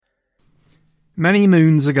Many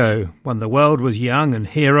moons ago, when the world was young and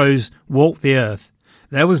heroes walked the earth,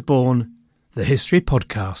 there was born the History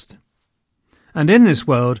Podcast. And in this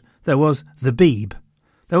world, there was the Beeb.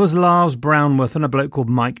 There was Lars Brownworth and a bloke called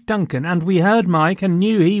Mike Duncan, and we heard Mike and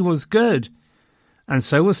knew he was good. And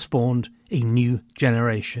so was spawned a new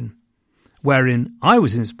generation, wherein I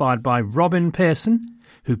was inspired by Robin Pearson,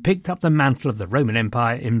 who picked up the mantle of the Roman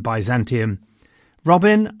Empire in Byzantium.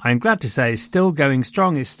 Robin, I'm glad to say, is still going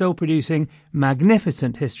strong, is still producing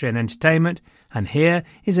magnificent history and entertainment, and here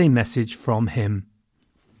is a message from him.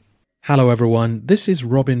 Hello everyone, this is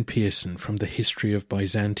Robin Pearson from the History of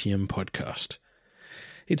Byzantium podcast.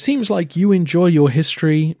 It seems like you enjoy your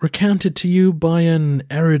history recounted to you by an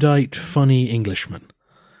erudite, funny Englishman.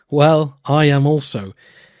 Well, I am also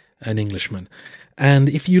an Englishman. And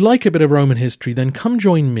if you like a bit of Roman history, then come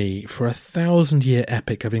join me for a 1,000-year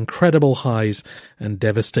epic of incredible highs and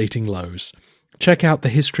devastating lows. Check out the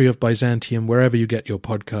History of Byzantium wherever you get your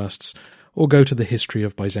podcasts, or go to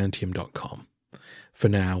thehistoryofbyzantium.com. For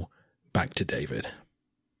now, back to David.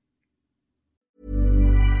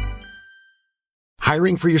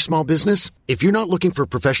 Hiring for your small business? If you're not looking for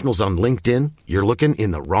professionals on LinkedIn, you're looking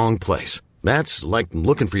in the wrong place. That's like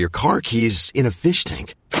looking for your car keys in a fish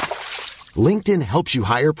tank. LinkedIn helps you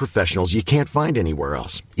hire professionals you can't find anywhere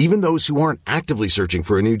else, even those who aren't actively searching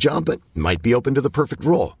for a new job but might be open to the perfect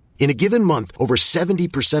role. In a given month, over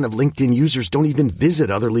 70% of LinkedIn users don't even visit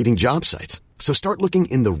other leading job sites. So start looking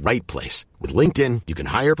in the right place. With LinkedIn, you can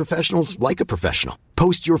hire professionals like a professional.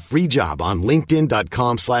 Post your free job on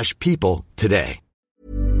linkedin.com/people today.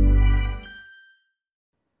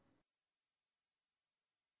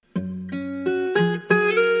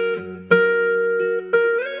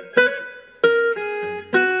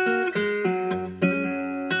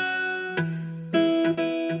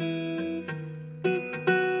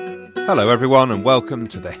 Hello everyone and welcome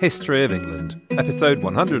to the History of England, episode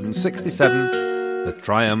 167, The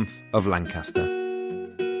Triumph of Lancaster.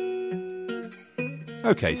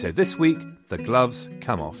 Okay, so this week, the gloves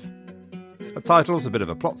come off. The title's a bit of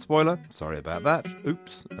a plot spoiler, sorry about that,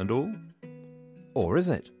 oops and all. Or is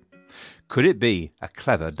it? Could it be a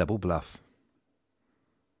clever double bluff?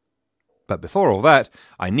 But before all that,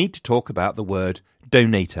 I need to talk about the word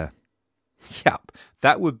donator. Yup,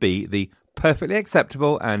 that would be the perfectly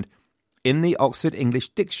acceptable and in the Oxford English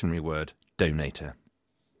Dictionary word, donator.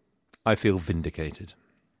 I feel vindicated.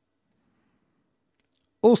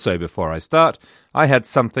 Also, before I start, I had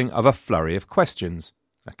something of a flurry of questions,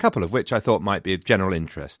 a couple of which I thought might be of general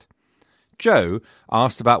interest. Joe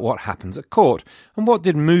asked about what happens at court, and what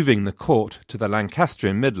did moving the court to the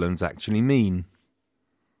Lancastrian Midlands actually mean.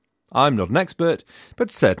 I'm not an expert,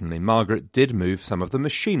 but certainly Margaret did move some of the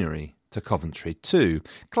machinery to Coventry too,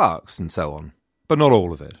 clerks and so on, but not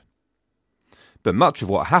all of it. But much of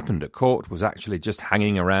what happened at court was actually just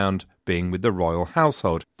hanging around, being with the royal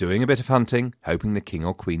household, doing a bit of hunting, hoping the king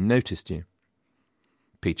or queen noticed you.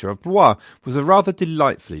 Peter of Blois was a rather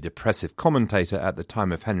delightfully depressive commentator at the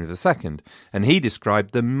time of Henry II, and he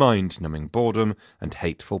described the mind-numbing boredom and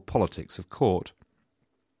hateful politics of court.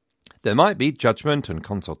 There might be judgment and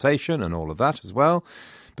consultation and all of that as well,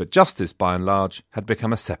 but justice, by and large, had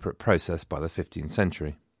become a separate process by the 15th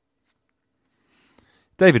century.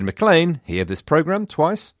 David MacLean, he of this programme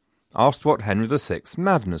twice, asked what Henry VI's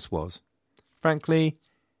madness was. Frankly,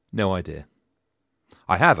 no idea.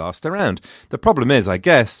 I have asked around. The problem is, I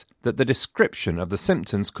guess, that the description of the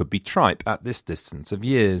symptoms could be tripe at this distance of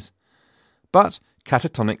years. But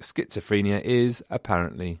catatonic schizophrenia is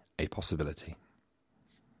apparently a possibility.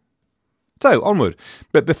 So, onward.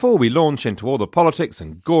 But before we launch into all the politics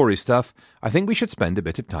and gory stuff, I think we should spend a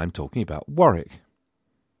bit of time talking about Warwick.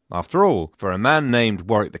 After all, for a man named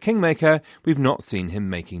Warwick the Kingmaker, we've not seen him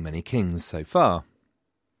making many kings so far.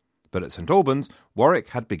 But at St Albans, Warwick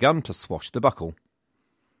had begun to swashbuckle.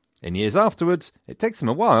 In years afterwards, it takes him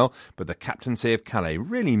a while, but the captaincy of Calais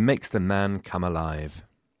really makes the man come alive.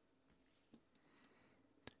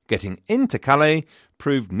 Getting into Calais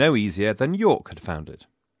proved no easier than York had found it.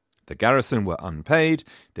 The garrison were unpaid,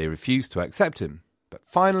 they refused to accept him, but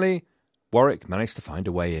finally, Warwick managed to find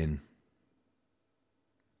a way in.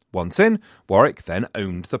 Once in, Warwick then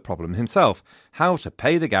owned the problem himself, how to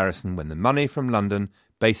pay the garrison when the money from London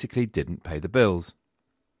basically didn't pay the bills.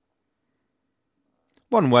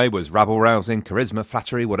 One way was rabble-rousing, charisma,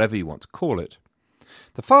 flattery, whatever you want to call it.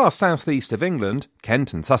 The far southeast of England,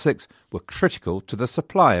 Kent and Sussex, were critical to the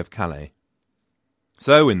supply of Calais.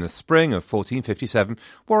 So in the spring of 1457,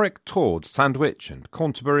 Warwick toured Sandwich and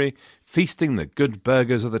Canterbury, feasting the good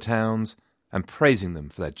burghers of the towns and praising them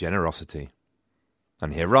for their generosity.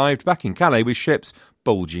 And he arrived back in Calais with ships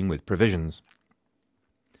bulging with provisions.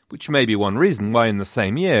 which may be one reason why in the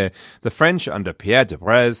same year the French under Pierre de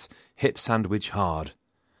Breze hit Sandwich hard,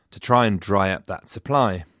 to try and dry up that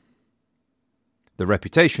supply. The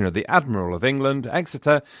reputation of the Admiral of England,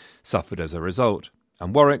 Exeter, suffered as a result,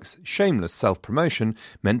 and Warwick's shameless self-promotion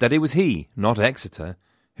meant that it was he, not Exeter,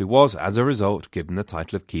 who was, as a result, given the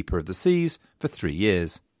title of Keeper of the Seas for 3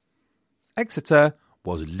 years. Exeter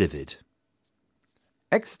was livid.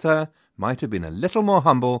 Exeter might have been a little more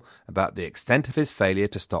humble about the extent of his failure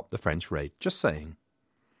to stop the French raid, just saying.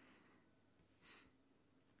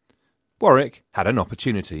 Warwick had an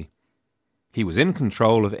opportunity. He was in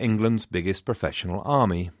control of England's biggest professional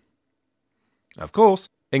army. Of course,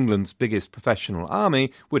 England's biggest professional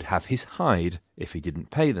army would have his hide if he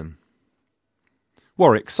didn't pay them.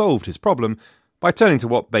 Warwick solved his problem by turning to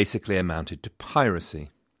what basically amounted to piracy.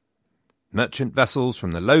 Merchant vessels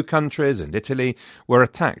from the Low Countries and Italy were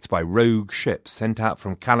attacked by rogue ships sent out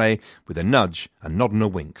from Calais with a nudge, a nod and a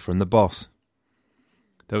wink from the boss.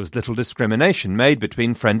 There was little discrimination made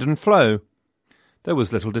between friend and foe.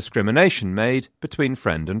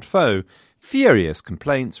 Furious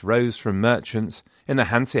complaints rose from merchants in the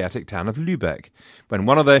Hanseatic town of Lübeck when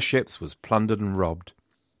one of their ships was plundered and robbed.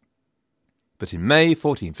 But in May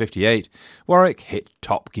 1458, Warwick hit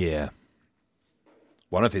top gear.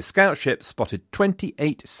 One of his scout ships spotted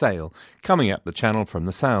 28 sail coming up the channel from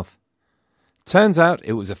the south. Turns out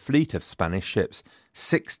it was a fleet of Spanish ships,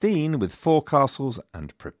 16 with forecastles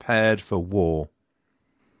and prepared for war.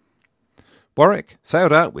 Warwick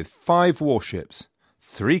sailed out with 5 warships,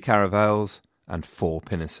 3 caravels and 4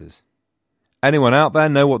 pinnaces. Anyone out there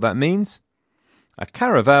know what that means? A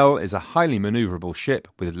caravel is a highly manoeuvrable ship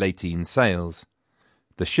with lateen sails.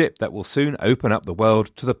 The ship that will soon open up the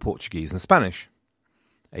world to the Portuguese and Spanish.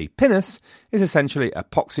 A pinnace is essentially a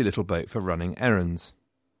poxy little boat for running errands.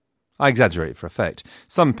 I exaggerate for effect.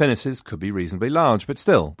 Some pinnaces could be reasonably large, but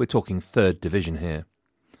still, we're talking 3rd division here.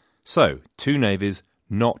 So, 2 navies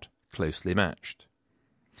not closely matched.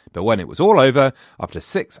 But when it was all over, after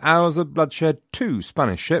 6 hours of bloodshed, 2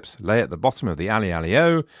 Spanish ships lay at the bottom of the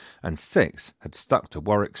Alli-Alli-O, and 6 had stuck to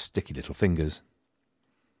Warwick's sticky little fingers.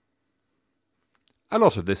 A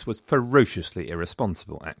lot of this was ferociously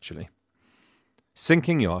irresponsible, actually.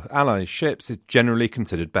 Sinking your allies' ships is generally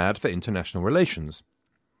considered bad for international relations.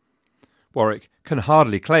 Warwick can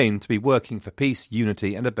hardly claim to be working for peace,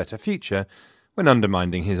 unity and a better future when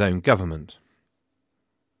undermining his own government.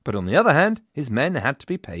 But on the other hand, his men had to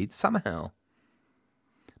be paid somehow.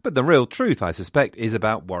 But the real truth, I suspect, is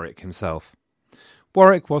about Warwick himself.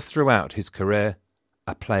 Warwick was throughout his career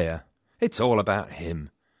a player. It's all about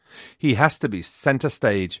him. He has to be centre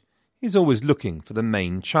stage. He's always looking for the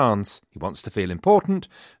main chance. He wants to feel important,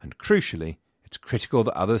 and crucially, it's critical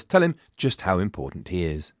that others tell him just how important he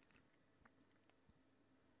is.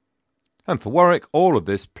 And for Warwick, all of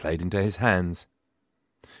this played into his hands.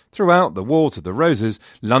 Throughout the Wars of the Roses,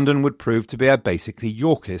 London would prove to be a basically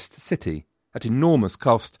Yorkist city, at enormous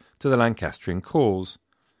cost to the Lancastrian cause.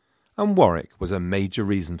 And Warwick was a major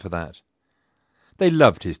reason for that. They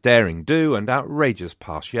loved his daring do and outrageous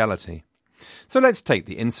partiality. So let's take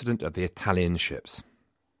the incident of the Italian ships.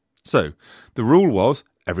 So, the rule was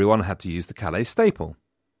everyone had to use the Calais staple.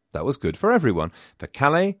 That was good for everyone. For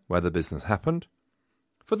Calais, where the business happened.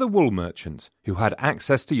 For the wool merchants, who had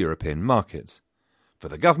access to European markets. For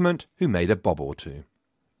the government, who made a bob or two.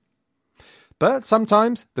 But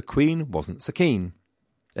sometimes the Queen wasn't so keen.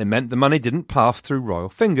 It meant the money didn't pass through royal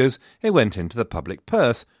fingers, it went into the public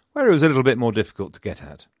purse, where it was a little bit more difficult to get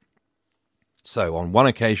at. So, on one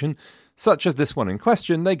occasion, such as this one in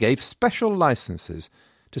question, they gave special licences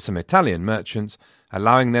to some Italian merchants,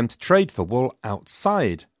 allowing them to trade for wool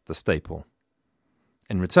outside the staple,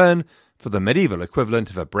 in return for the medieval equivalent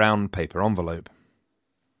of a brown paper envelope.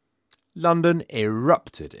 London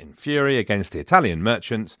erupted in fury against the Italian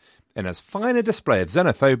merchants in as fine a display of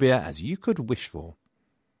xenophobia as you could wish for.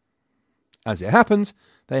 As it happens,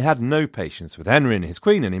 they had no patience with Henry and his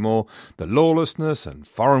queen anymore. The lawlessness and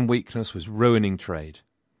foreign weakness was ruining trade.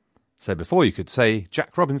 So before you could say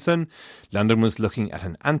Jack Robinson, London was looking at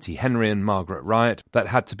an anti-Henry and Margaret riot that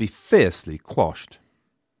had to be fiercely quashed.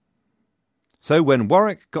 So when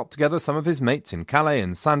Warwick got together some of his mates in Calais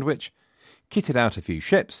and Sandwich, kitted out a few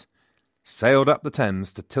ships, sailed up the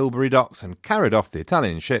Thames to Tilbury docks and carried off the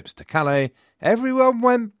Italian ships to Calais, everyone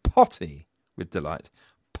went potty with delight.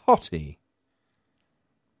 Potty.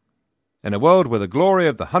 In a world where the glory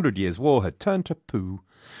of the 100 Years' War had turned to poo,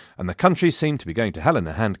 and the country seemed to be going to hell in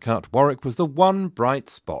a handcart, Warwick was the one bright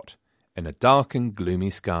spot in a dark and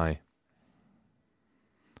gloomy sky.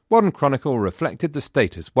 One chronicle reflected the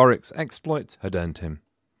status Warwick's exploits had earned him.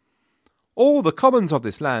 All the commons of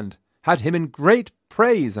this land had him in great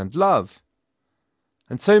praise and love,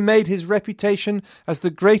 and so made his reputation as the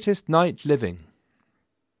greatest knight living.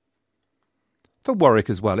 For Warwick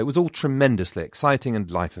as well, it was all tremendously exciting and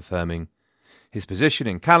life-affirming. His position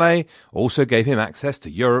in Calais also gave him access to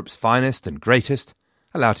Europe's finest and greatest,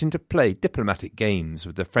 allowed him to play diplomatic games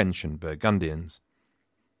with the French and Burgundians.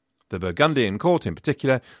 The Burgundian court in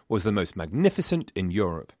particular was the most magnificent in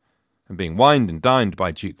Europe, and being wined and dined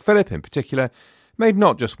by Duke Philip in particular made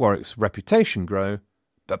not just Warwick's reputation grow,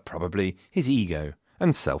 but probably his ego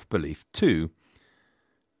and self-belief too.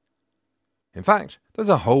 In fact, there's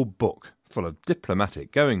a whole book full of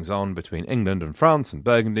diplomatic goings-on between England and France and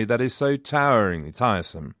Burgundy that is so toweringly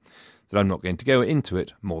tiresome that I'm not going to go into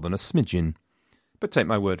it more than a smidgen. But take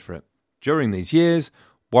my word for it, during these years,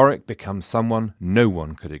 Warwick becomes someone no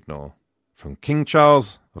one could ignore, from King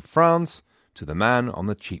Charles of France to the man on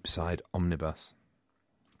the Cheapside omnibus.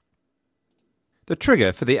 The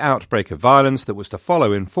trigger for the outbreak of violence that was to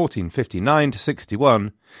follow in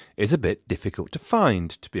 1459-61 is a bit difficult to find,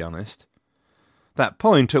 to be honest. That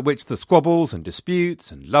point at which the squabbles and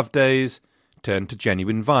disputes and love days turned to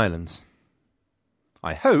genuine violence.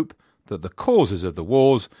 I hope that the causes of the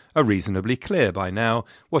wars are reasonably clear by now,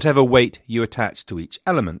 whatever weight you attach to each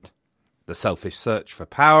element. The selfish search for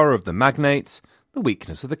power of the magnates, the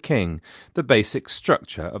weakness of the king, the basic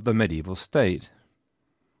structure of the medieval state.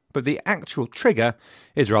 But the actual trigger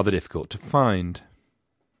is rather difficult to find.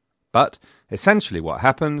 But essentially what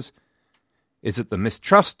happens is that the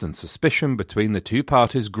mistrust and suspicion between the two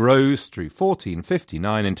parties grows through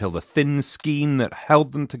 1459 until the thin skein that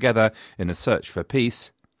held them together in a search for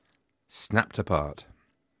peace snapped apart.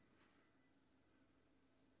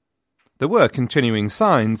 There were continuing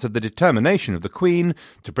signs of the determination of the Queen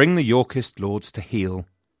to bring the Yorkist lords to heel,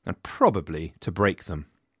 and probably to break them.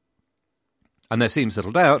 And there seems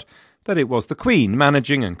little doubt that it was the Queen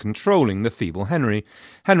managing and controlling the feeble Henry.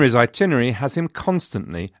 Henry's itinerary has him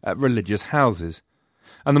constantly at religious houses,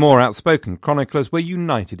 and the more outspoken chroniclers were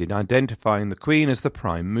united in identifying the Queen as the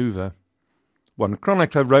prime mover. One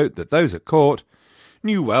chronicler wrote that those at court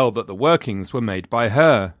knew well that the workings were made by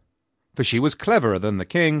her, for she was cleverer than the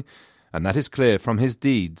king, and that is clear from his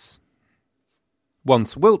deeds.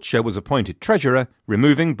 Once Wiltshire was appointed treasurer,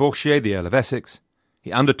 removing Bourchier the Earl of Essex,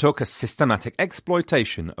 he undertook a systematic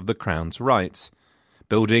exploitation of the Crown's rights,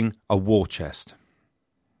 building a war chest.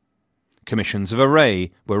 Commissions of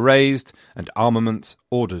array were raised and armaments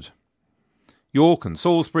ordered. York and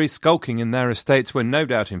Salisbury, skulking in their estates, were no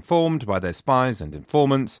doubt informed by their spies and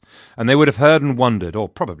informants, and they would have heard and wondered, or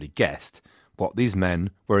probably guessed, what these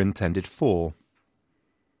men were intended for.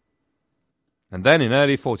 And then in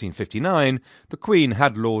early 1459, the Queen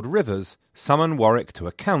had Lord Rivers summon Warwick to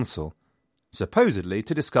a council, supposedly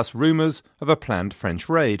to discuss rumours of a planned French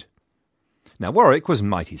raid. Now Warwick was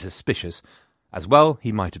mighty suspicious, as well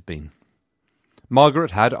he might have been.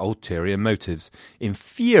 Margaret had ulterior motives,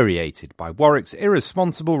 infuriated by Warwick's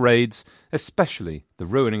irresponsible raids, especially the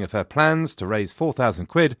ruining of her plans to raise 4,000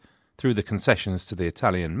 quid through the concessions to the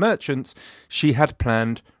Italian merchants. She had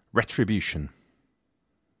planned retribution.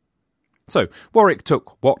 So Warwick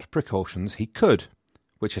took what precautions he could,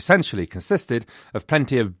 which essentially consisted of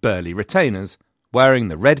plenty of burly retainers, wearing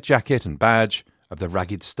the red jacket and badge of the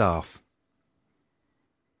ragged staff.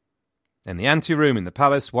 In the anteroom in the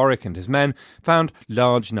palace, Warwick and his men found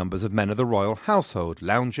large numbers of men of the royal household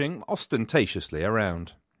lounging ostentatiously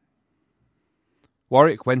around.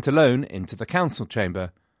 Warwick went alone into the council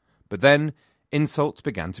chamber, but then insults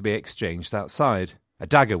began to be exchanged outside. A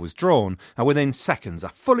dagger was drawn, and within seconds a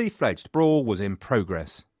fully fledged brawl was in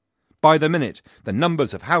progress. By the minute, the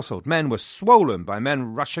numbers of household men were swollen by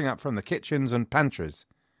men rushing up from the kitchens and pantries.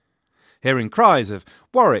 Hearing cries of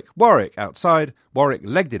 "Warwick, Warwick" outside, Warwick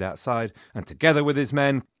legged it outside, and together with his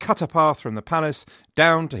men cut a path from the palace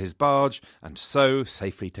down to his barge, and so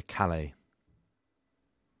safely to Calais.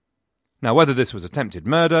 Now, whether this was attempted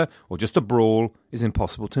murder or just a brawl is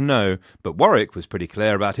impossible to know, but Warwick was pretty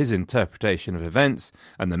clear about his interpretation of events,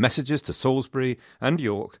 and the messages to Salisbury and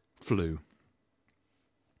York flew.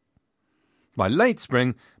 By late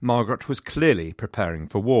spring, Margaret was clearly preparing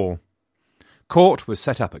for war. Court was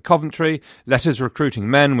set up at Coventry, letters recruiting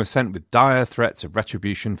men were sent with dire threats of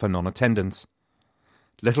retribution for non-attendance.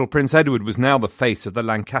 Little Prince Edward was now the face of the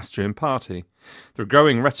Lancastrian party. The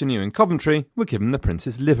growing retinue in Coventry were given the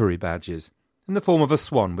prince's livery badges, in the form of a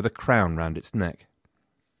swan with a crown round its neck.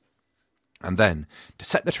 And then, to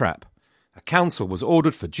set the trap, a council was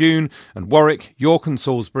ordered for June, and Warwick, York and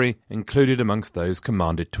Salisbury included amongst those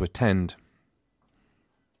commanded to attend.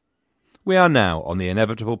 We are now on the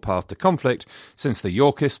inevitable path to conflict, since the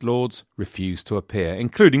Yorkist lords refused to appear,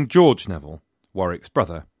 including George Neville, Warwick's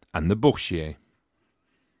brother, and the Bourchier.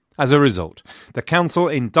 As a result, the council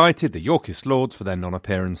indicted the Yorkist lords for their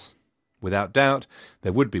non-appearance. Without doubt,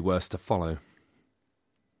 there would be worse to follow.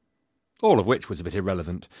 All of which was a bit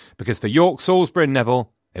irrelevant, because for York, Salisbury and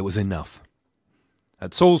Neville, it was enough.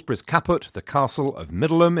 At Salisbury's caput, the castle of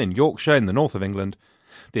Middleham in Yorkshire in the north of England,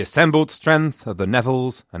 the assembled strength of the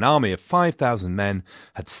Nevilles, an army of 5,000 men,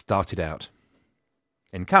 had started out.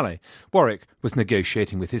 In Calais, Warwick was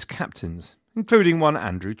negotiating with his captains, including one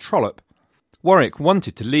Andrew Trollope. Warwick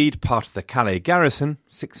wanted to lead part of the Calais garrison,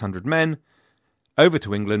 600 men, over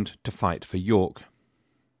to England to fight for York.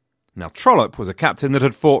 Now Trollope was a captain that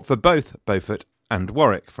had fought for both Beaufort and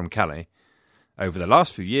Warwick from Calais. Over the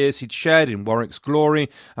last few years he'd shared in Warwick's glory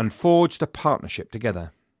and forged a partnership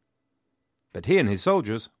together. But he and his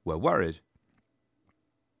soldiers were worried.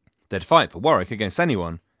 They'd fight for Warwick against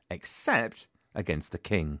anyone, except against the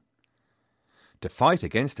king. To fight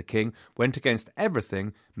against the king went against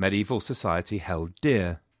everything medieval society held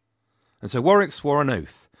dear, and so Warwick swore an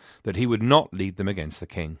oath that he would not lead them against the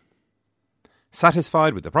king.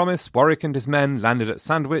 Satisfied with the promise, Warwick and his men landed at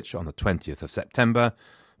Sandwich on the 20th of September,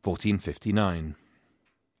 1459.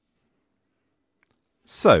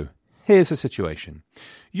 So, here's the situation.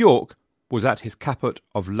 York was at his caput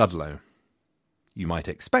of Ludlow. You might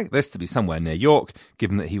expect this to be somewhere near York,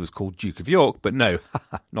 given that he was called Duke of York, but no,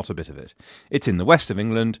 not a bit of it. It's in the west of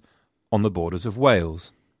England, on the borders of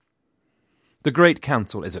Wales. The Great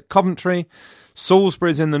Council is at Coventry,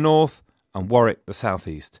 Salisbury is in the north, and Warwick the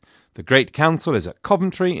southeast. The Great Council is at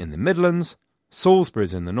Coventry in the Midlands, Salisbury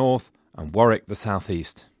is in the north, and Warwick the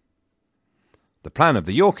southeast. The plan of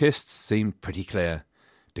the Yorkists seemed pretty clear,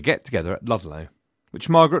 to get together at Ludlow, which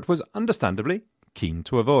Margaret was understandably keen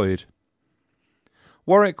to avoid.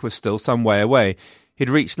 Warwick was still some way away. He'd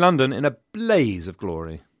reached London in a blaze of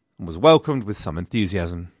glory, and was welcomed with some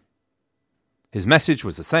enthusiasm. His message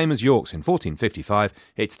was the same as York's in 1455,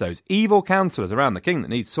 it's those evil councillors around the king that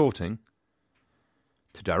need sorting.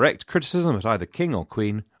 To direct criticism at either king or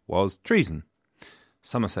queen was treason.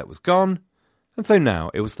 Somerset was gone, and so now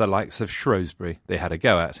it was the likes of Shrewsbury they had a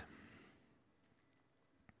go at.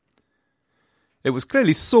 It was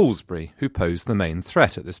clearly Salisbury who posed the main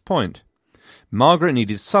threat at this point. Margaret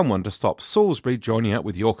needed someone to stop Salisbury joining up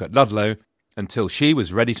with York at Ludlow until she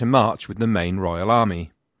was ready to march with the main royal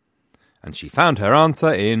army. And she found her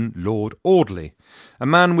answer in Lord Audley, a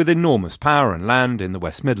man with enormous power and land in the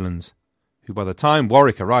West Midlands, who by the time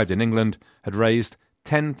Warwick arrived in England had raised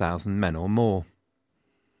 10,000 men or more.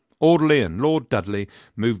 Audley and Lord Dudley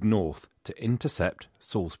moved north to intercept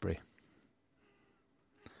Salisbury.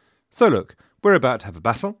 So look, we're about to have a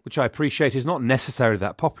battle, which I appreciate is not necessarily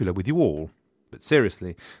that popular with you all, but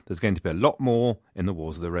seriously, there's going to be a lot more in the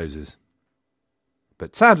Wars of the Roses.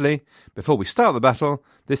 But sadly, before we start the battle,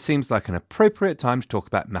 this seems like an appropriate time to talk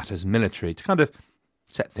about matters military, to kind of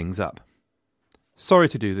set things up. Sorry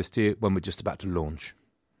to do this to you when we're just about to launch.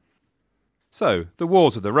 So, the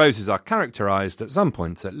Wars of the Roses are characterised, at some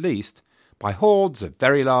points at least, by hordes of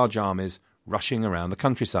very large armies rushing around the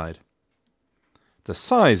countryside. The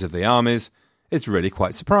size of the armies is really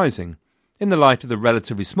quite surprising, in the light of the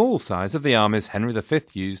relatively small size of the armies Henry V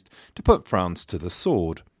used to put France to the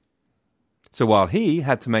sword. So while he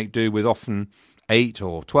had to make do with often 8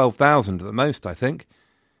 or 12,000 at the most, I think,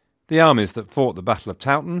 the armies that fought the Battle of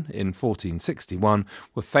Towton in 1461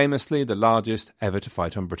 were famously the largest ever to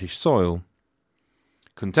fight on British soil.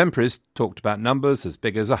 Contemporaries talked about numbers as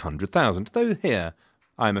big as 100,000, though here,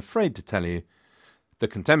 I am afraid to tell you, the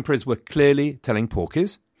contemporaries were clearly telling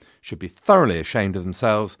porkies, should be thoroughly ashamed of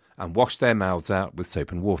themselves and wash their mouths out with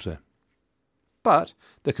soap and water. But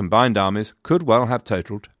the combined armies could well have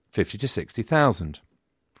totalled 50 to 60,000.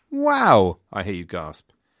 Wow, I hear you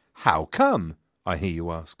gasp. How come, I hear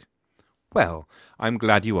you ask. Well, I'm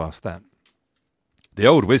glad you asked that. The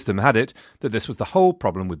old wisdom had it that this was the whole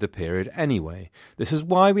problem with the period anyway. This is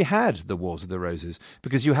why we had the Wars of the Roses,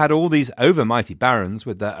 because you had all these overmighty barons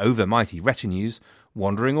with their overmighty retinues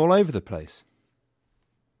wandering all over the place.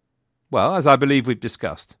 Well, as I believe we've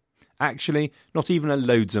discussed, actually not even a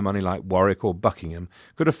loads of money like Warwick or Buckingham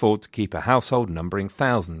could afford to keep a household numbering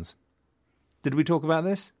thousands. Did we talk about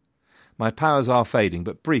this? My powers are fading,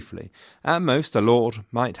 but briefly, at most a lord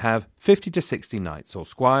might have 50 to 60 knights or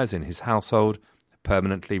squires in his household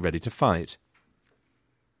permanently ready to fight.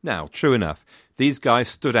 Now, true enough, these guys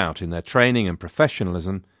stood out in their training and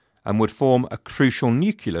professionalism and would form a crucial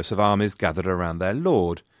nucleus of armies gathered around their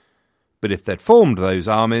lord. But if they'd formed those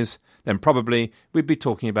armies, then probably we'd be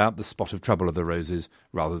talking about the Spot of Trouble of the Roses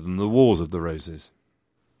rather than the Wars of the Roses.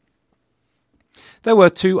 There were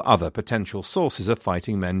two other potential sources of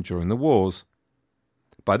fighting men during the wars.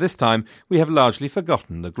 By this time, we have largely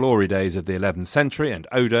forgotten the glory days of the 11th century and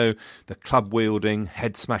Odo, the club-wielding,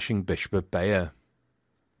 head-smashing Bishop of Bayeux.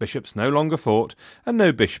 Bishops no longer fought, and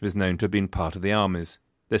no bishop is known to have been part of the armies.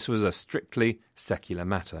 This was a strictly secular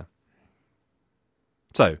matter.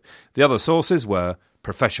 So, the other sources were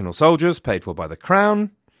professional soldiers paid for by the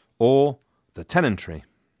crown, or the tenantry.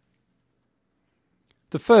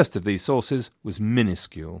 The first of these sources was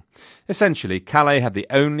minuscule. Essentially, Calais had the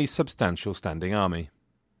only substantial standing army.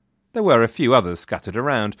 There were a few others scattered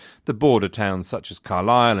around, the border towns such as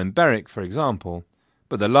Carlisle and Berwick, for example,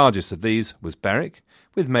 but the largest of these was Berwick,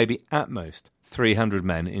 with maybe at most 300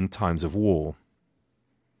 men in times of war.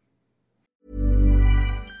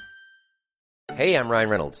 Hey, I'm Ryan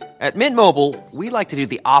Reynolds. At Mint Mobile, we like to do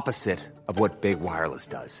the opposite of what Big Wireless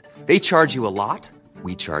does. They charge you a lot,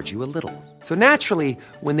 we charge you a little. So naturally,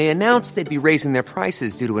 when they announced they'd be raising their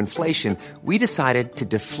prices due to inflation, we decided to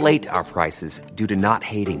deflate our prices due to not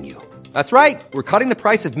hating you. That's right. We're cutting the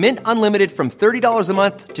price of Mint Unlimited from $30 a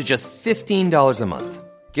month to just $15 a month.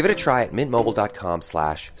 Give it a try at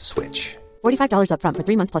mintmobile.com/switch. $45 up front for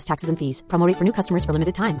 3 months plus taxes and fees. Promo rate for new customers for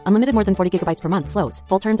limited time. Unlimited more than 40 gigabytes per month. Slows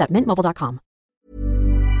full terms at mintmobile.com.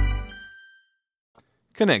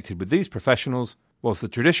 Connected with these professionals was the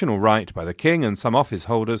traditional right by the king and some office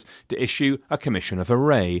holders to issue a commission of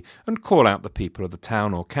array and call out the people of the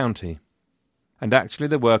town or county. And actually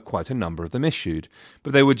there were quite a number of them issued,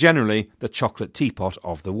 but they were generally the chocolate teapot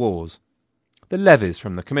of the wars. The levies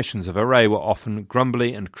from the commissions of array were often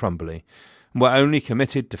grumbly and crumbly, and were only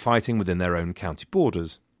committed to fighting within their own county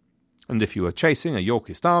borders. And if you were chasing a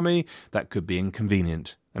Yorkist army, that could be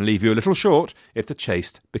inconvenient, and leave you a little short if the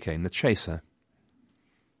chased became the chaser.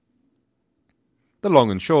 The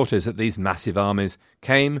long and short is that these massive armies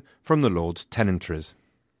came from the lords' tenantries.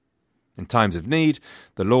 In times of need,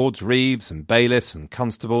 the lords' reeves and bailiffs and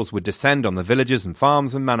constables would descend on the villages and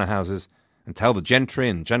farms and manor houses and tell the gentry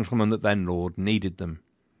and gentlemen that their lord needed them.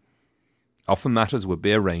 Often matters would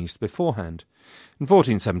be arranged beforehand. In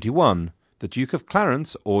 1471, the Duke of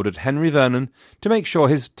Clarence ordered Henry Vernon to make sure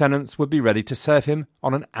his tenants would be ready to serve him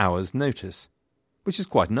on an hour's notice, which is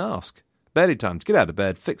quite an ask. Barely time to get out of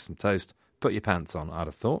bed, fix some toast, put your pants on, I'd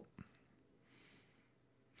have thought.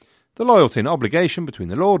 The loyalty and obligation between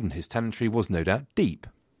the lord and his tenantry was no doubt deep,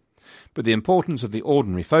 but the importance of the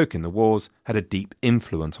ordinary folk in the wars had a deep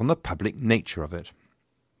influence on the public nature of it.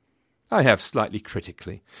 I have slightly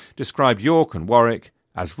critically described York and Warwick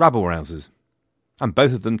as rabble-rousers, and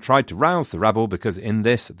both of them tried to rouse the rabble because in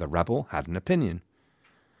this the rabble had an opinion.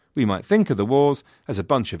 We might think of the wars as a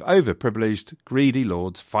bunch of overprivileged, greedy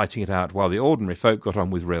lords fighting it out while the ordinary folk got on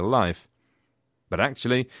with real life. But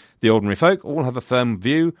actually, the ordinary folk all have a firm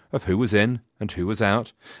view of who was in and who was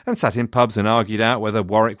out, and sat in pubs and argued out whether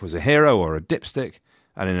Warwick was a hero or a dipstick,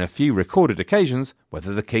 and in a few recorded occasions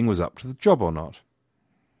whether the king was up to the job or not.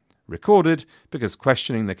 Recorded because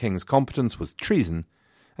questioning the king's competence was treason,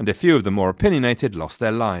 and a few of the more opinionated lost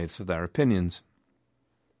their lives for their opinions.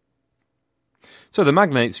 So the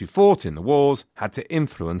magnates who fought in the wars had to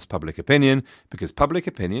influence public opinion because public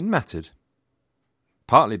opinion mattered.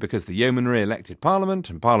 Partly because the yeomanry elected Parliament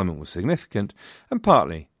and Parliament was significant, and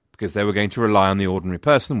partly because they were going to rely on the ordinary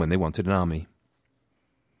person when they wanted an army.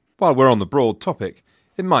 While we're on the broad topic,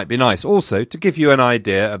 it might be nice also to give you an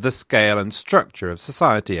idea of the scale and structure of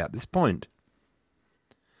society at this point.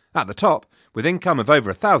 At the top, with income of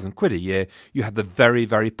over £1,000 a year, you had the very,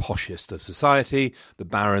 very poshest of society, the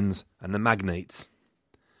barons and the magnates.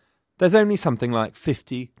 There's only something like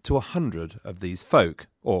 50 to 100 of these folk,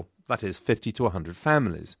 or that is 50 to 100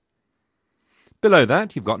 families. Below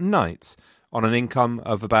that, you've got knights, on an income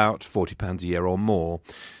of about £40 a year or more.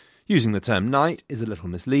 Using the term knight is a little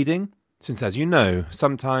misleading, since, as you know,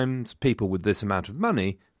 sometimes people with this amount of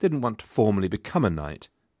money didn't want to formally become a knight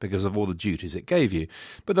because of all the duties it gave you.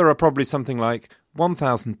 But there are probably something like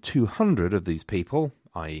 1,200 of these people,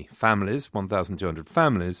 i.e. families, 1,200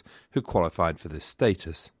 families, who qualified for this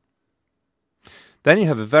status. Then you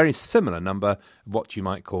have a very similar number of what you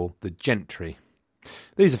might call the gentry.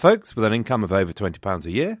 These are folks with an income of over £20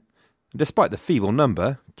 a year, and despite the feeble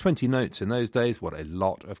number, 20 notes in those days, what a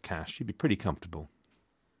lot of cash. You'd be pretty comfortable.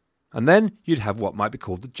 And then you'd have what might be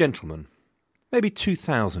called the gentlemen. Maybe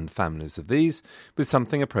 2,000 families of these, with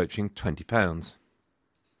something approaching £20.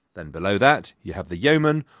 Then below that, you have the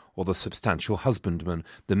yeoman, or the substantial husbandman,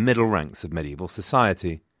 the middle ranks of medieval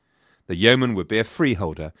society. The yeoman would be a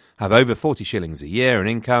freeholder, have over 40 shillings a year in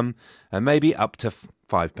income, and maybe up to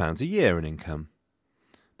 £5 a year in income.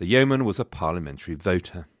 The yeoman was a parliamentary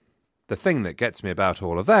voter. The thing that gets me about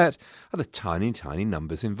all of that are the tiny, tiny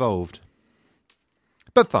numbers involved.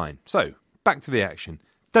 But fine, so, back to the action.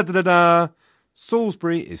 Da-da-da-da!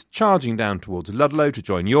 Salisbury is charging down towards Ludlow to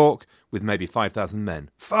join York with maybe 5,000 men.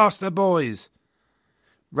 Faster, boys!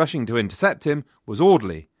 Rushing to intercept him was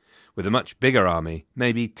Audley, with a much bigger army,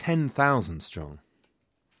 maybe 10,000 strong.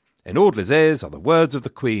 In Audley's ears are the words of the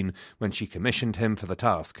Queen when she commissioned him for the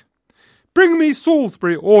task. "Bring me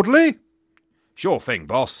Salisbury, Audley." "Sure thing,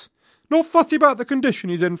 boss. Not fussy about the condition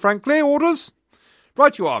he's in, frankly. Orders?"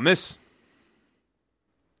 "Right you are, miss."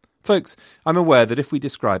 Folks, I'm aware that if we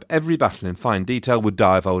describe every battle in fine detail, we'd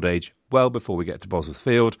die of old age well before we get to Bosworth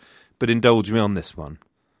Field, but indulge me on this one,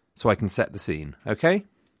 so I can set the scene, OK?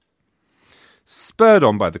 Spurred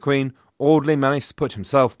on by the Queen, Audley managed to put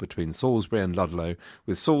himself between Salisbury and Ludlow,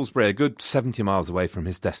 with Salisbury a good 70 miles away from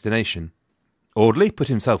his destination. Audley put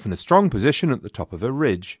himself in a strong position at the top of a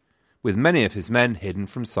ridge, with many of his men hidden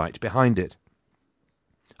from sight behind it.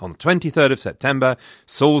 On the 23rd of September,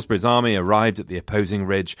 Salisbury's army arrived at the opposing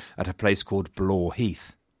ridge at a place called Blore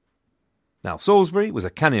Heath. Now, Salisbury was a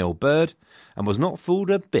canny old bird, and was not fooled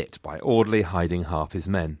a bit by Audley hiding half his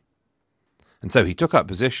men. And so he took up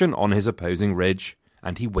position on his opposing ridge,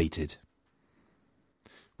 and he waited.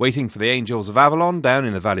 Waiting for the Angels of Avalon down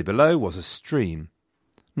in the valley below was a stream.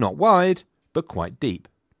 Not wide, but quite deep.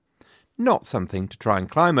 Not something to try and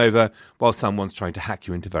climb over while someone's trying to hack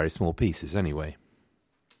you into very small pieces anyway.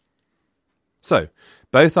 So,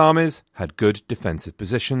 both armies had good defensive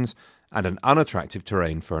positions and an unattractive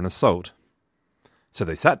terrain for an assault. So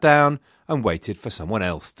they sat down and waited for someone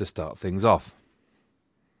else to start things off.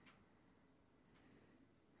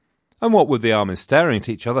 And what would the armies staring at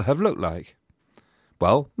each other have looked like?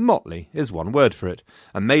 Well, motley is one word for it,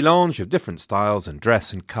 a mélange of different styles and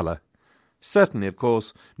dress and colour. Certainly, of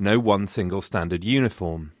course, no one single standard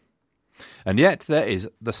uniform. And yet there is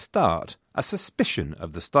the start, a suspicion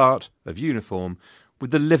of the start of uniform, with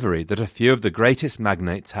the livery that a few of the greatest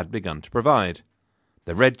magnates had begun to provide.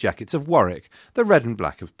 The red jackets of Warwick, the red and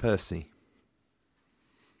black of Percy.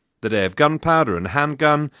 The day of gunpowder and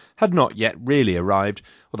handgun had not yet really arrived,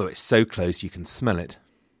 although it's so close you can smell it.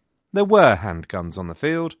 There were handguns on the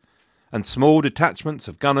field, and small detachments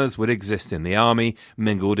of gunners would exist in the army,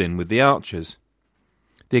 mingled in with the archers.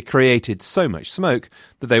 They created so much smoke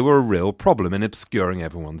that they were a real problem in obscuring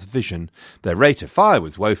everyone's vision. Their rate of fire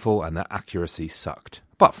was woeful and their accuracy sucked.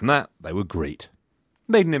 Apart from that, they were great.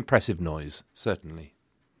 Made an impressive noise, certainly.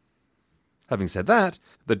 Having said that,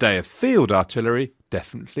 the day of field artillery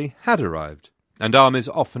definitely had arrived, and armies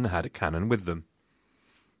often had a cannon with them.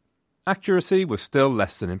 Accuracy was still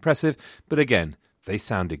less than impressive, but again, they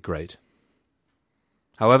sounded great.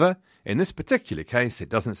 However, in this particular case, it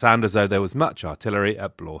doesn't sound as though there was much artillery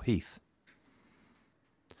at Blore Heath.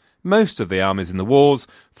 Most of the armies in the wars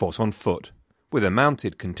fought on foot, with a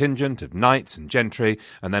mounted contingent of knights and gentry,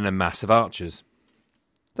 and then a mass of archers.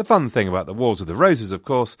 The fun thing about the Wars of the Roses, of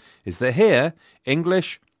course, is that here,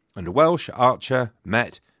 English and Welsh archer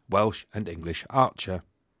met Welsh and English archer.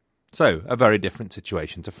 So, a very different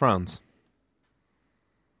situation to France.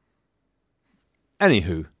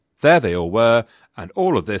 Anywho, there they all were, and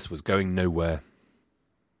all of this was going nowhere.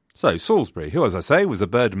 So Salisbury, who, as I say, was the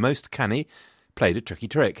bird most canny, played a tricky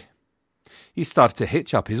trick. He started to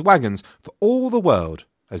hitch up his wagons for all the world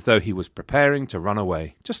as though he was preparing to run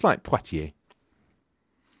away, just like Poitiers.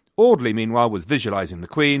 Audley, meanwhile, was visualising the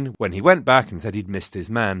Queen when he went back and said he'd missed his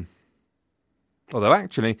man. Although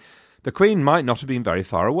actually, the Queen might not have been very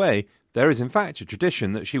far away. There is in fact a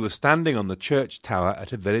tradition that she was standing on the church tower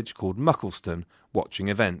at a village called Muckleston, watching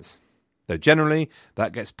events, though generally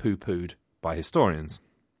that gets pooh-poohed by historians.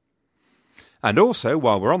 And also,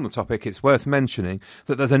 while we're on the topic, it's worth mentioning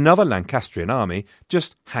that there's another Lancastrian army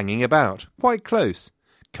just hanging about, quite close,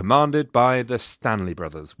 commanded by the Stanley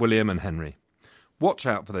brothers, William and Henry. Watch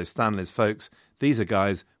out for those Stanleys, folks. These are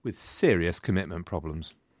guys with serious commitment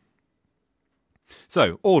problems.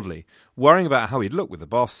 So, Audley, worrying about how he'd look with the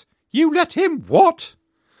boss, "You let him what?"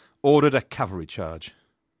 ordered a cavalry charge.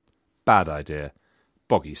 Bad idea.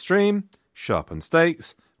 Boggy stream, sharpened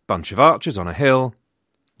stakes, bunch of archers on a hill.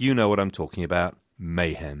 You know what I'm talking about.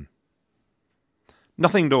 Mayhem.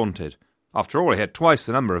 Nothing daunted. After all, he had twice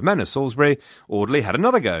the number of men as Salisbury. Audley had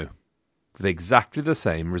another go, with exactly the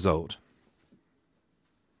same result.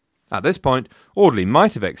 At this point, Audley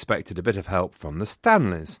might have expected a bit of help from the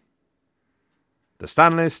Stanleys. The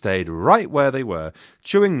Stanleys stayed right where they were,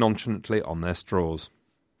 chewing nonchalantly on their straws.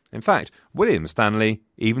 In fact, William Stanley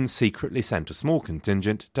even secretly sent a small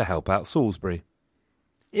contingent to help out Salisbury.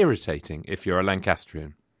 Irritating if you're a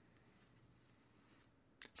Lancastrian.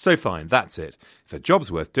 So fine, that's it. If a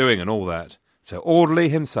job's worth doing and all that. So Audley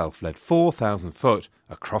himself led 4,000 foot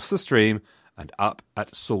across the stream and up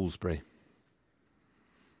at Salisbury.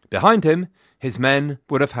 Behind him, his men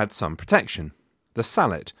would have had some protection, The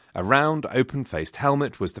sallet, a round, open-faced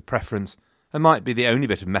helmet, was the preference, and might be the only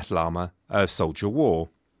bit of metal armour a soldier wore.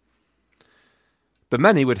 But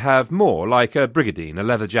many would have more, like a brigandine, a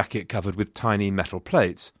leather jacket covered with tiny metal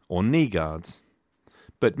plates, or knee guards.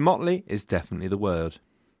 But motley is definitely the word.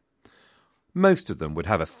 Most of them would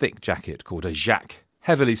have a thick jacket called a jacque,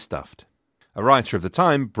 heavily stuffed. A writer of the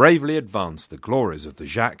time bravely advanced the glories of the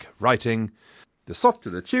jacque, writing, "The softer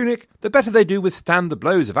the tunic, the better they do withstand the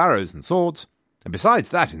blows of arrows and swords, and besides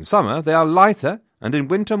that in summer they are lighter and in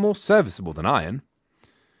winter more serviceable than iron."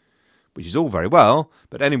 Which is all very well,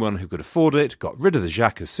 but anyone who could afford it got rid of the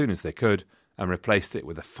jacque as soon as they could and replaced it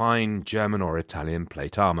with a fine German or Italian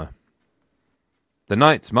plate armour. The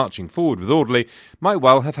knights marching forward with orderly might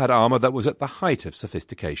well have had armour that was at the height of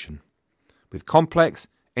sophistication. With complex,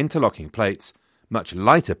 interlocking plates, much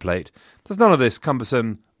lighter plate, there's none of this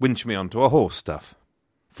cumbersome winch me onto a horse stuff.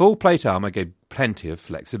 Full plate armour gave plenty of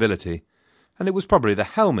flexibility, and it was probably the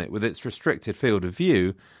helmet with its restricted field of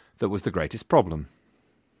view that was the greatest problem.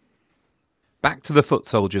 Back to the foot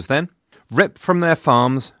soldiers then. Ripped from their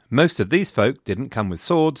farms, most of these folk didn't come with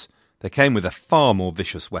swords, they came with a far more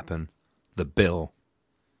vicious weapon, the bill.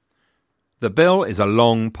 The bill is a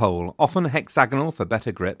long pole, often hexagonal for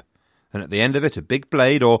better grip, and at the end of it a big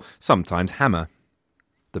blade or sometimes hammer.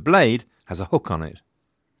 The blade has a hook on it.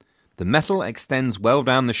 The metal extends well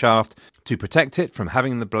down the shaft to protect it from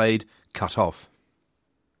having the blade cut off.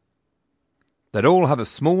 They'd all have a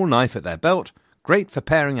small knife at their belt, great for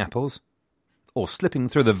paring apples, or slipping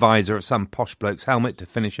through the visor of some posh bloke's helmet to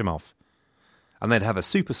finish him off. And they'd have a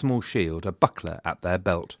super small shield, a buckler, at their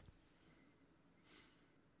belt.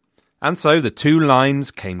 And so the two lines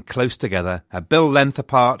came close together, a bill length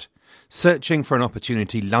apart, searching for an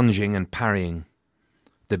opportunity, lunging and parrying.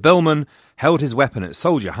 The billman held his weapon at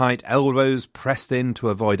soldier height, elbows pressed in to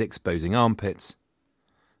avoid exposing armpits.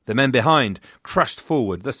 The men behind crushed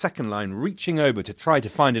forward, the second line reaching over to try to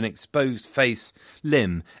find an exposed face,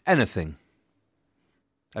 limb, anything.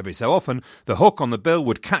 Every so often, the hook on the bill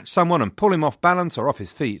would catch someone and pull him off balance or off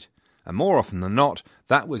his feet, and more often than not,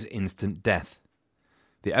 that was instant death.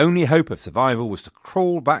 The only hope of survival was to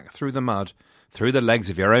crawl back through the mud, through the legs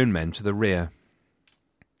of your own men to the rear.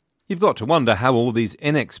 You've got to wonder how all these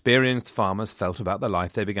inexperienced farmers felt about the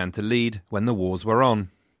life they began to lead when the wars were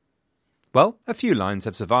on. Well, a few lines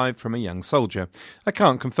have survived from a young soldier. I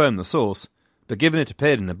can't confirm the source, but given it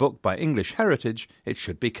appeared in a book by English Heritage, it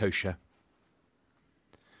should be kosher.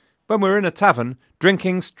 When we're in a tavern,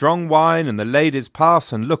 drinking strong wine, and the ladies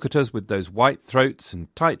pass and look at us with those white throats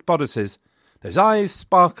and tight bodices, those eyes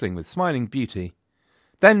sparkling with smiling beauty,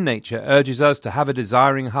 then nature urges us to have a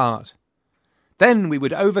desiring heart. Then we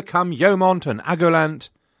would overcome Yeomont and Agolant,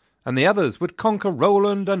 and the others would conquer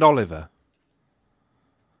Roland and Oliver.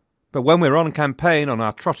 But when we're on campaign on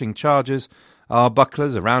our trotting chargers, our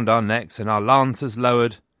bucklers around our necks and our lances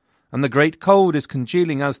lowered, and the great cold is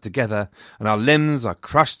congealing us together, and our limbs are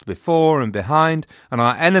crushed before and behind, and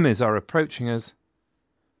our enemies are approaching us,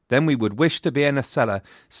 then we would wish to be in a cellar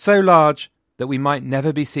so large that we might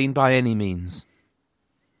never be seen by any means.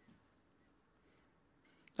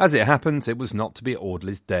 As it happens, it was not to be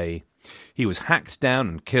Audley's day. He was hacked down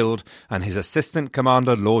and killed, and his assistant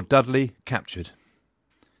commander, Lord Dudley, captured.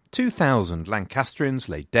 2,000 Lancastrians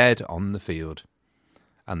lay dead on the field,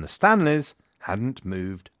 and the Stanleys hadn't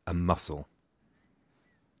moved a muscle.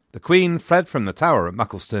 The Queen fled from the tower at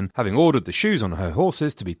Muckleston, having ordered the shoes on her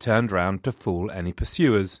horses to be turned round to fool any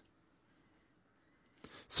pursuers.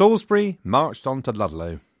 Salisbury marched on to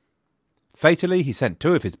Ludlow. Fatally, he sent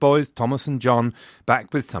two of his boys, Thomas and John,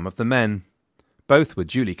 back with some of the men. Both were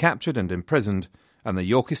duly captured and imprisoned, and the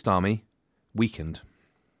Yorkist army weakened.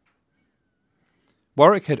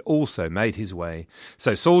 Warwick had also made his way,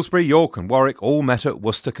 so Salisbury, York and Warwick all met at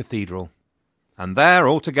Worcester Cathedral. And there,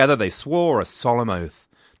 all together, they swore a solemn oath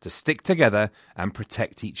to stick together and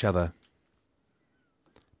protect each other.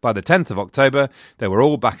 By the 10th of October, they were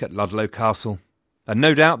all back at Ludlow Castle, and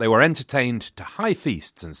no doubt they were entertained to high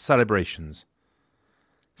feasts and celebrations.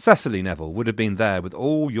 Cecily Neville would have been there with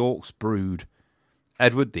all York's brood.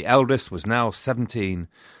 Edward, the eldest, was now 17,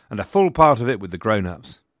 and a full part of it with the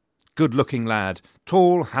grown-ups. Good-looking lad,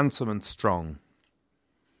 tall, handsome and strong.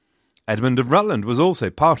 Edmund of Rutland was also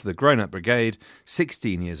part of the grown-up brigade,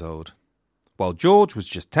 16 years old, while George was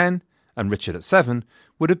just 10, and Richard at 7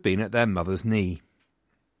 would have been at their mother's knee.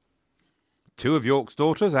 Two of York's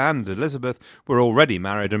daughters, Anne and Elizabeth, were already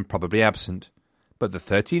married and probably absent, but the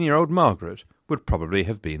 13-year-old Margaret would probably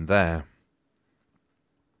have been there.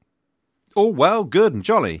 All well, good and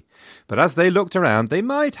jolly, but as they looked around they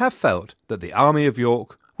might have felt that the army of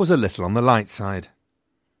York was a little on the light side.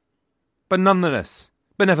 But nonetheless,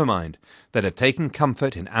 But never mind, they'd have taken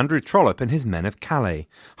comfort in Andrew Trollope and his men of Calais,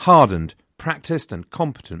 hardened, practised and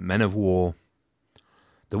competent men of war.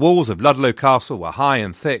 The walls of Ludlow Castle were high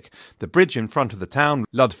and thick, the bridge in front of the town,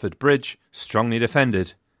 Ludford Bridge, strongly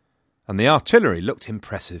defended, and the artillery looked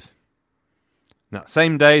impressive. That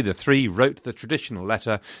same day the three wrote the traditional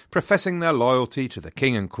letter professing their loyalty to the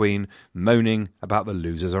King and Queen, moaning about the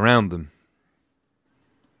losers around them.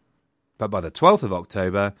 But by the 12th of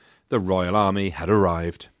October, the Royal Army had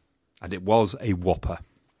arrived, and it was a whopper.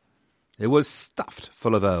 It was stuffed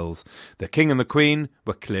full of earls. The King and the Queen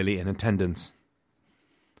were clearly in attendance.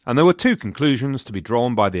 And there were two conclusions to be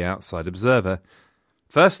drawn by the outside observer.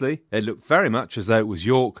 Firstly, it looked very much as though it was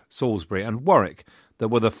York, Salisbury and Warwick that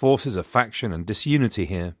were the forces of faction and disunity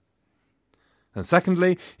here. And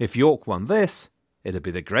secondly, if York won this, it'd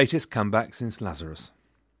be the greatest comeback since Lazarus.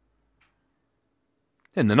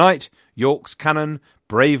 In the night, York's cannon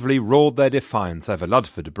bravely roared their defiance over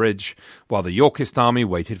Ludford Bridge, while the Yorkist army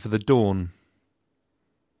waited for the dawn.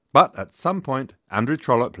 But at some point, Andrew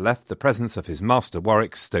Trollope left the presence of his master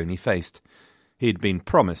Warwick stony-faced. He had been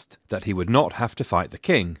promised that he would not have to fight the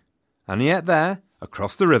king, and yet there,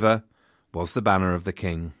 across the river, was the banner of the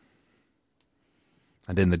king.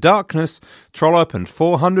 And in the darkness, Trollope and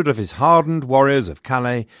 400 of his hardened warriors of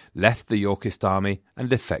Calais left the Yorkist army and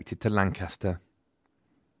defected to Lancaster.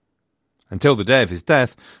 Until the day of his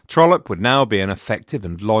death, Trollope would now be an effective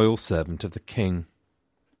and loyal servant of the king.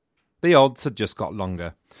 The odds had just got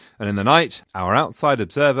longer, and in the night our outside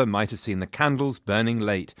observer might have seen the candles burning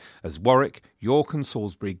late as Warwick, York and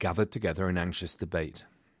Salisbury gathered together in anxious debate.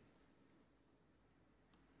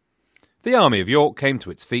 The army of York came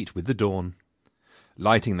to its feet with the dawn,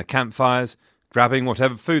 lighting the campfires, grabbing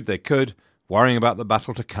whatever food they could, worrying about the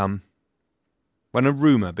battle to come, when a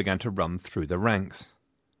rumour began to run through the ranks.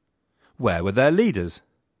 Where were their leaders?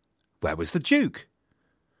 Where was the Duke?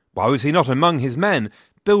 Why was he not among his men,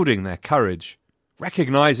 building their courage,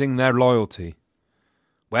 recognising their loyalty?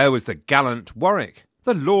 Where was the gallant Warwick,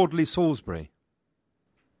 the lordly Salisbury?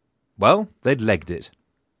 Well, they'd legged it,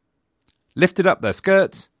 lifted up their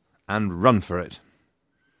skirts, and run for it.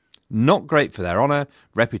 Not great for their honour,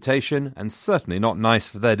 reputation, and certainly not nice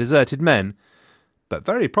for their deserted men, but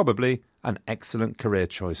very probably an excellent career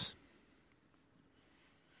choice.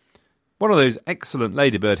 One of those excellent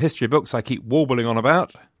Ladybird history books I keep warbling on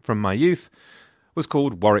about from my youth was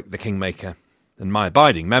called Warwick the Kingmaker, and my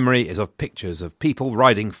abiding memory is of pictures of people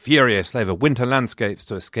riding furiously over winter landscapes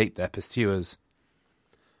to escape their pursuers.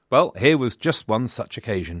 Well, here was just one such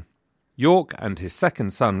occasion. York and his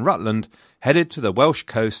second son Rutland headed to the Welsh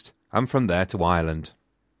coast and from there to Ireland.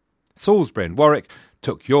 Salisbury and Warwick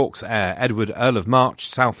took York's heir Edward Earl of March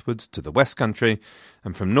southwards to the West Country,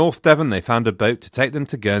 and from North Devon they found a boat to take them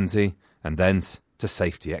to Guernsey and thence to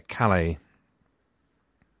safety at Calais.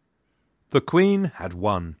 The Queen had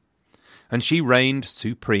won, and she reigned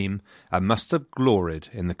supreme and must have gloried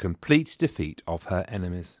in the complete defeat of her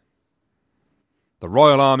enemies. The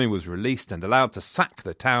royal army was released and allowed to sack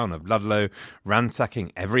the town of Ludlow,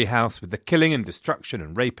 ransacking every house with the killing and destruction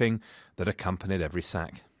and raping that accompanied every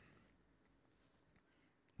sack.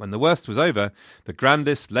 When the worst was over, the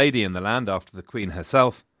grandest lady in the land after the Queen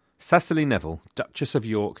herself, Cecily Neville, Duchess of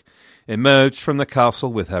York, emerged from the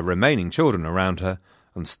castle with her remaining children around her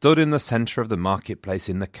and stood in the centre of the marketplace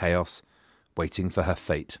in the chaos, waiting for her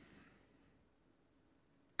fate.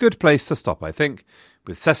 Good place to stop, I think,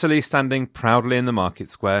 with Cecily standing proudly in the market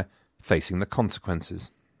square, facing the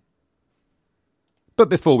consequences. But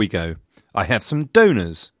before we go, I have some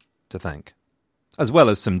donors to thank, as well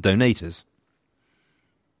as some donators.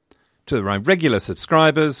 To my regular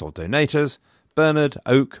subscribers or donators, Bernard,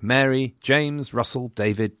 Oak, Mary, James, Russell,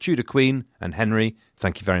 David, Tudor Queen and Henry,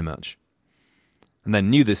 thank you very much. And then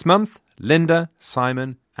new this month, Linda,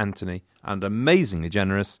 Simon, Anthony, and amazingly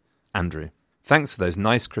generous, Andrew. Thanks for those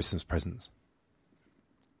nice Christmas presents.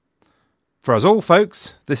 For us all,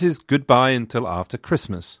 folks, this is goodbye until after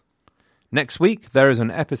Christmas. Next week, there is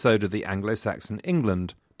an episode of the Anglo-Saxon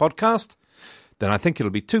England podcast. Then I think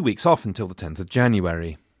it'll be 2 weeks off until the 10th of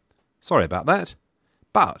January. Sorry about that,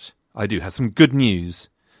 but I do have some good news.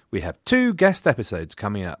 We have 2 guest episodes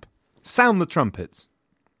coming up. Sound the trumpets.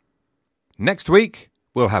 Next week,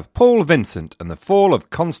 we'll have Paul Vincent and the Fall of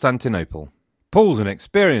Constantinople. Paul's an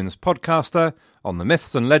experienced podcaster on the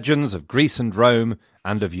myths and legends of Greece and Rome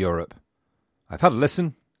and of Europe. I've had a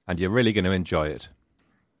listen, and you're really going to enjoy it.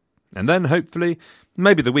 And then, hopefully,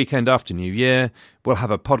 maybe the weekend after New Year, we'll have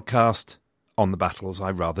a podcast on the battles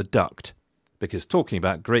I rather ducked, because talking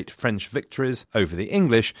about great French victories over the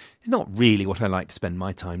English is not really what I like to spend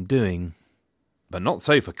my time doing. But not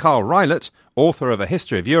so for Carl Rylett, author of A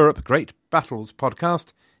History of Europe, Great Battles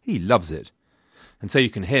podcast. He loves it. And so you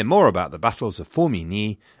can hear more about the battles of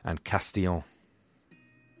Formigny and Castillon.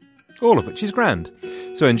 All of which is grand.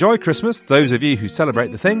 So enjoy Christmas, those of you who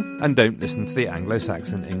celebrate the thing and don't listen to the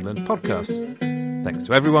Anglo-Saxon England podcast. Thanks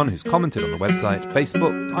to everyone who's commented on the website,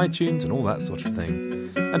 Facebook, iTunes and all that sort of thing.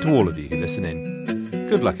 And to all of you who listen in.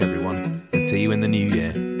 Good luck everyone, and see you in the new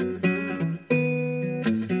year.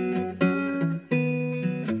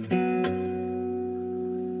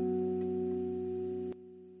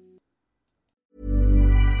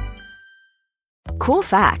 Cool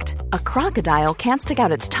fact, a crocodile can't stick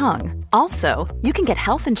out its tongue. Also, you can get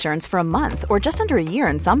health insurance for a month or just under a year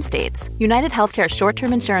in some states. United Healthcare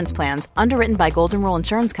short-term insurance plans, underwritten by Golden Rule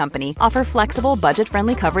Insurance Company, offer flexible,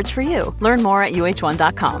 budget-friendly coverage for you. Learn more at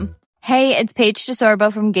uh1.com. Hey, it's Paige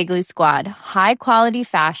DeSorbo from Giggly Squad. High quality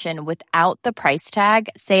fashion without the price tag.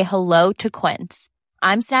 Say hello to Quince.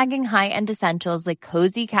 I'm snagging high-end essentials like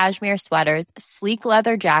cozy cashmere sweaters, sleek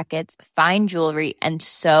leather jackets, fine jewelry, and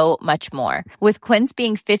so much more. With Quince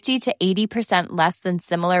being 50 to 80% less than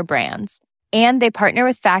similar brands. And they partner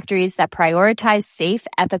with factories that prioritize safe,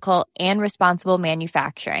 ethical, and responsible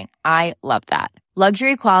manufacturing. I love that.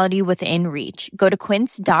 Luxury quality within reach. Go to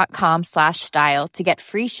quince.com/style to get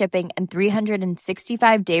free shipping and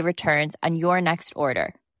 365-day returns on your next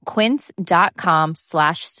order.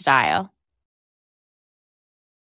 Quince.com/style.